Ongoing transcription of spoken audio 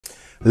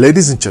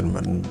Ladies and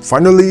gentlemen,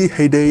 finally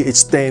HayDay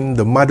extend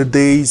the Mother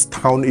Day's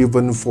town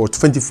event for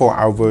 24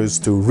 hours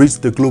to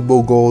reach the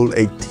global goal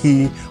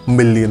 80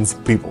 million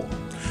people.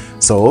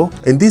 So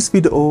in this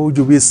video,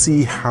 you will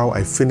see how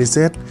I finish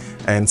it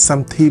and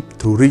some tips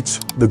to reach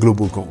the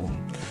global goal.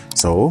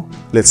 So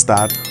let's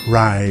start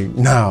right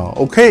now.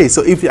 Okay,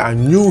 so if you are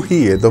new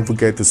here, don't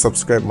forget to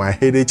subscribe my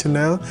HayDay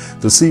channel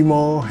to see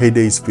more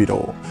HayDay's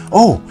video.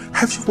 Oh,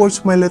 have you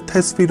watched my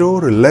latest video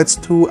relates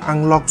to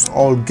unlocks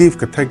all gift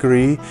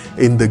category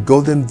in the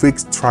Golden Week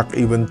Truck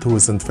Event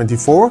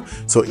 2024?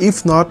 So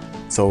if not,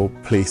 so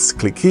please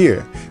click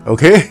here.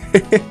 Okay,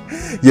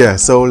 yeah,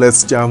 so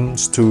let's jump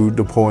to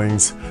the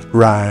points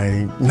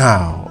right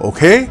now.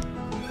 Okay,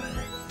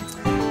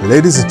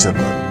 ladies and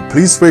gentlemen,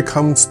 please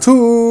welcome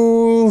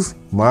to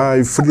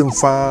my freedom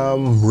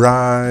farm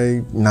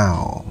right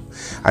now.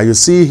 As you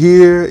see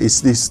here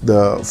is this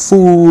the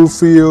full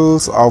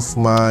fields of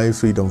my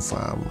freedom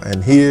farm,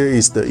 and here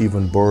is the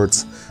even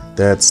birds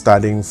that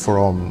starting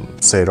from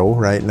zero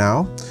right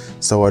now.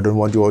 So I don't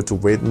want you all to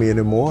wait me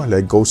anymore.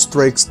 Let's go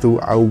straight to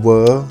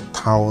our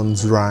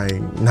towns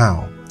right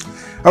now.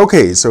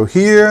 Okay, so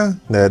here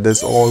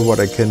that's all what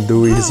I can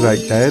do is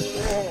like that.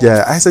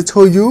 Yeah, as I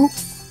told you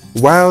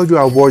while you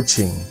are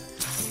watching,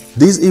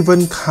 this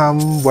event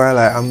come while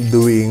I am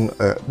doing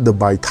the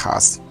buy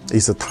task.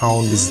 It's a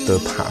town visitor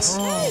task.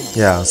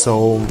 Yeah,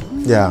 so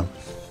yeah.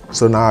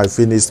 So now I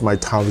finished my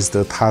town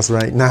visitor task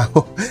right now.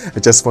 I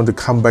just want to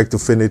come back to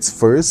finish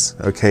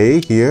first.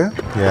 Okay, here.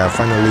 Yeah,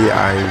 finally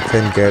I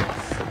can get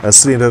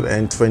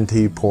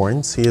 320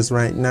 points here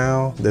right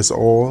now. That's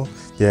all.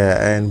 Yeah,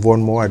 and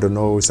one more, I don't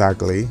know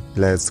exactly.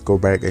 Let's go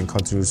back and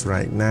continue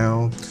right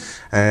now.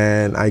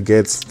 And I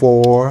get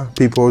 4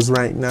 peoples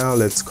right now.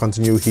 Let's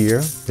continue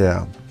here.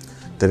 Yeah.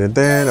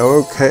 Then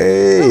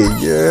okay,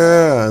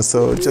 yeah,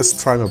 so just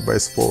try my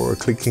best for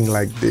clicking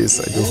like this.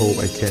 I do hope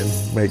I can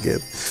make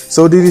it.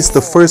 So this is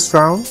the first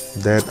round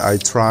that I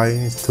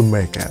try to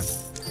make it.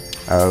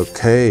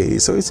 Okay,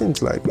 so it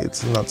seems like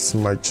it's not so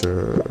much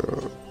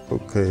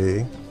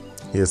okay,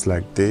 here's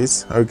like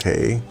this.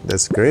 Okay,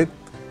 that's great.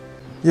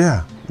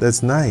 Yeah,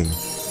 that's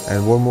nice.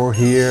 And one more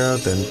here,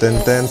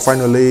 then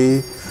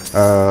finally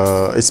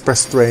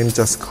express train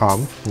just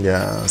come.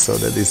 Yeah, so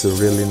that is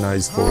really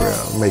nice for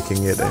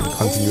making it and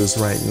continues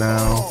right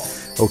now.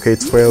 Okay,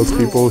 12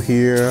 people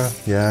here.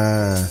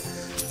 Yeah,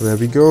 there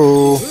we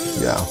go.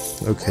 Yeah,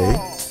 okay.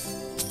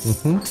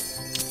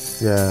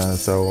 Yeah,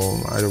 so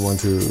I don't want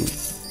to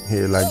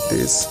hear like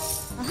this.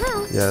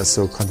 Yeah,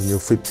 so continue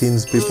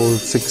 15 people,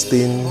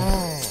 16.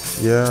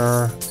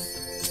 Yeah,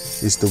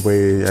 is the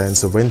way, and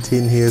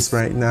 17 here is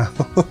right now.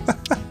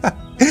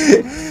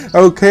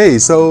 Okay,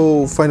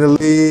 so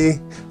finally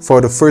for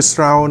the first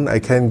round I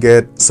can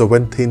get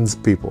 17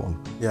 people.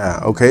 Yeah,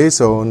 okay,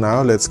 so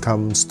now let's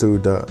come to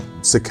the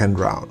second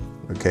round.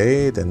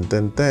 Okay, then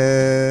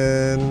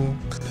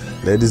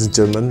ladies and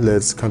gentlemen,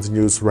 let's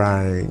continue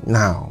right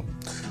now.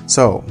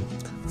 So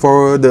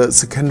for the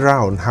second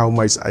round, how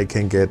much I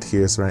can get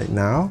here right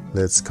now?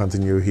 Let's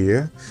continue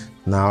here.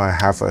 Now I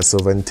have a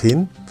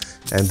 17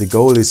 and the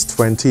goal is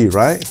 20,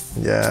 right?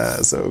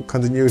 Yeah, so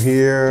continue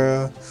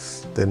here.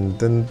 Then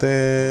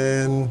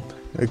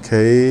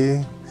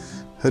okay,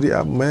 hurry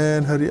up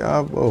man, hurry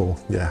up. Oh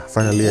yeah,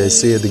 finally I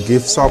see the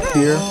gift shop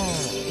here.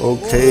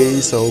 Okay,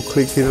 so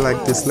click here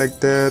like this, like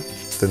that.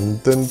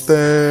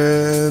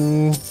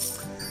 Then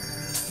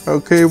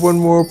okay, one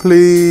more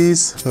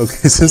please.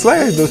 Okay, since like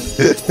I don't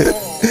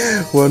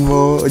one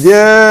more.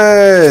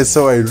 Yeah,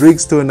 so I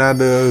reached to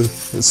another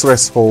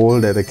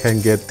threshold that I can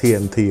get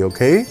TNT.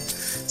 Okay,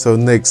 so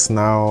next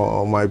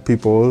now my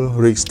people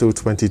reach to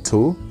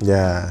 22.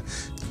 Yeah.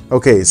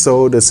 Okay,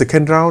 so the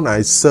second round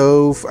I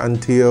serve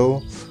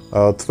until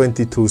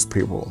 22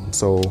 people.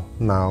 So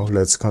now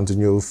let's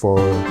continue for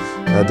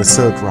the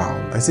third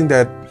round. I think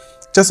that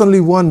just only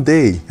one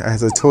day,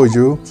 as I told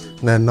you,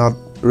 and not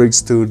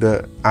reach to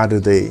the other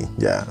day.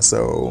 Yeah,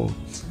 so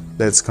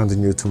let's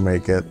continue to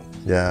make it.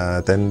 Yeah,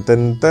 then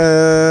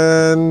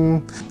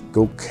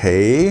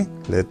okay,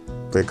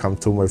 let's come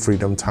to my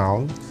freedom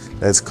town.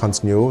 Let's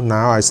continue.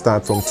 Now I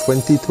start from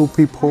 22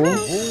 people.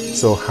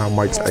 So how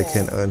much I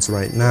can earn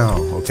right now?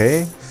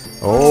 Okay.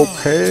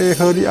 Okay,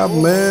 hurry up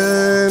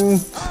man.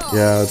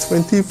 Yeah,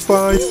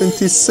 25,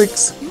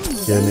 26.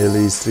 Yeah,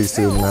 nearly reached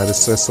another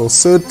threshold.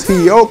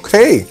 30.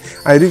 Okay,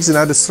 I reached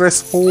another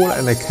threshold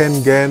and I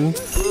can gain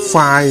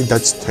 5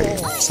 Dutch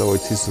time. So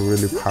it is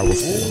really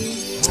powerful.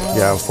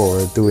 Yeah,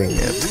 for doing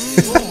it.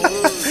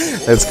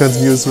 Let's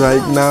continue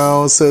right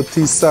now.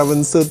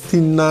 37,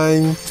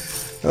 39.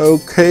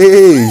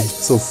 Okay,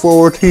 so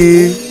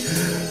 40.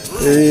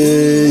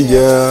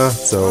 Yeah,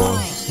 so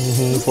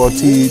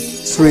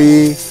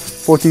 43,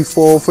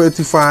 44,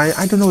 35.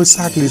 I don't know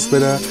exactly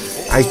whether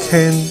I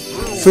can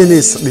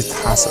finish the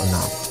task or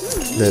not.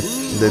 Let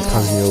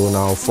continue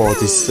now.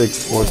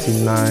 46,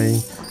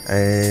 49,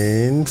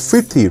 and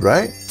 50,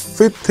 right?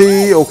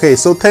 50. Okay,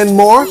 so 10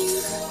 more.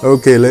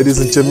 Okay, ladies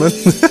and gentlemen.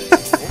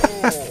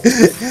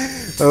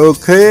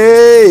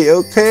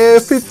 Okay,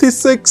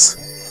 56,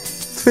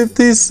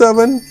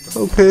 57.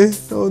 Okay,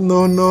 oh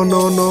no, no,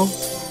 no, no.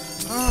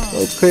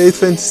 Okay,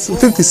 20,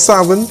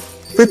 57,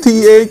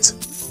 58,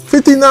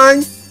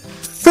 59,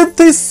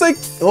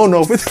 56. Oh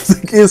no,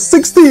 56 is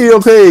 60.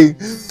 Okay,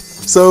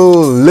 so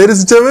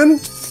ladies and gentlemen,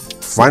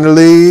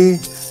 finally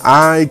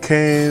I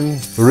can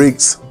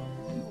reach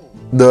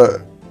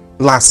the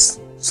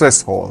last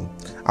threshold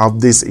of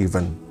this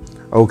event.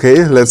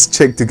 Okay, let's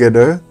check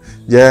together.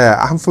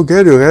 Yeah, I'm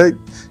forgetting, right?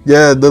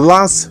 Yeah, the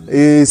last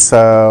is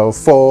 4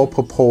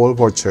 purple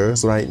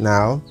vouchers right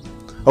now.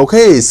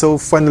 Okay, so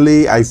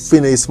finally I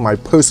finished my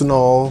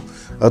personal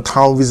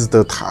town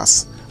visitor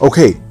task.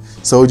 Okay,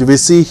 so you will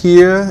see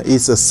here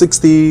is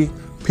 60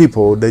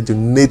 people that you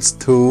need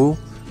to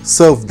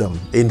serve them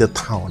in the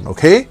town.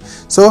 Okay,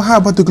 so how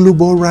about the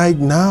global right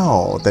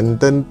now? Dun,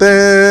 dun,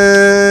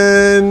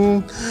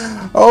 dun.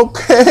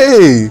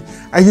 Okay,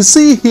 and you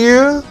see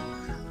here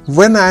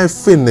when I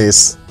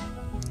finish,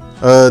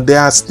 there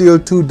are still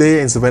 2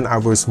 days and 7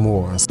 hours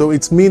more. So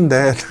it means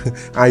that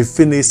I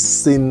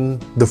finished in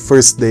the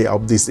first day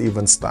of this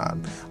event start.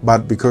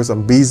 But because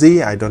I'm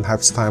busy, I don't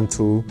have time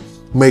to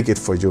make it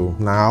for you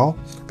now.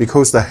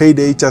 Because the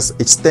HayDay just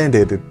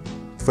extended it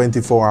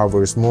 24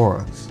 hours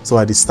more. So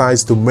I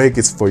decided to make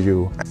it for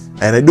you.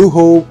 And I do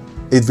hope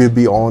it will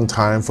be on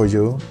time for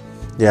you.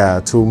 Yeah,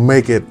 to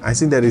make it. I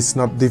think that it's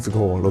not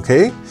difficult,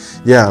 okay?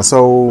 Yeah,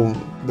 so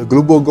the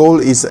global goal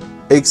is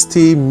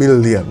 80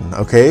 million,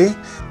 okay?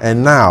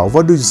 And now,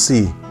 what do you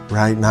see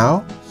right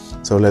now?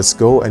 So let's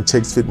go and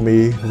check with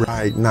me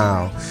right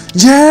now.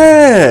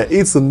 Yeah,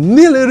 it's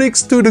nearly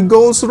reached to the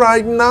goals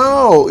right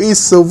now. It's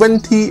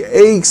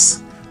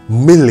 78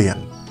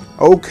 million.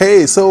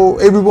 Okay, so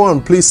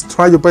everyone, please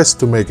try your best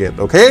to make it,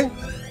 okay?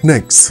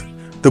 Next,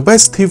 the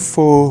best tip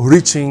for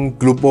reaching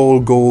global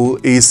goal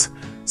is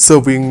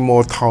serving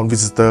more town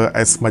visitors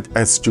as much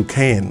as you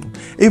can.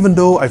 Even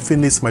though I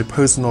finished my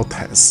personal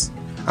test,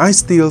 I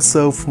still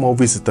serve more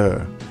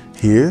visitors.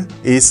 Here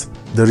is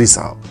the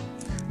result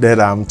that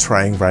I'm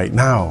trying right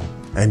now.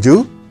 And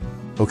you?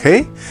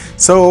 Okay?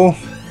 So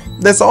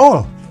that's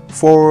all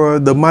for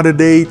the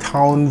MyHayDay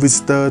Town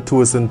Visitor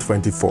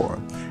 2024.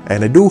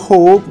 And I do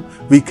hope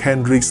we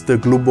can reach the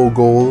global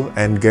goal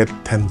and get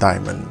 10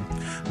 diamonds.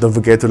 Don't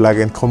forget to like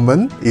and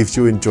comment if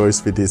you enjoyed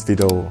this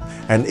video.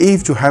 And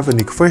if you have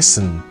any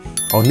question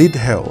or need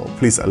help,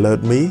 please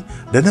alert me.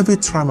 Then I will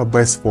try my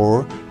best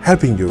for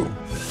helping you.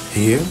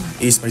 Here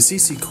is my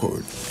CC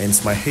code and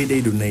my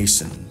HayDay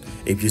donation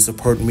if you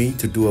support me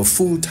to do a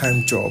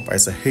full-time job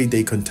as a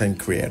HayDay content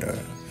creator.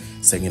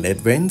 Saying in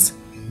advance,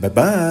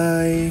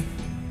 bye-bye!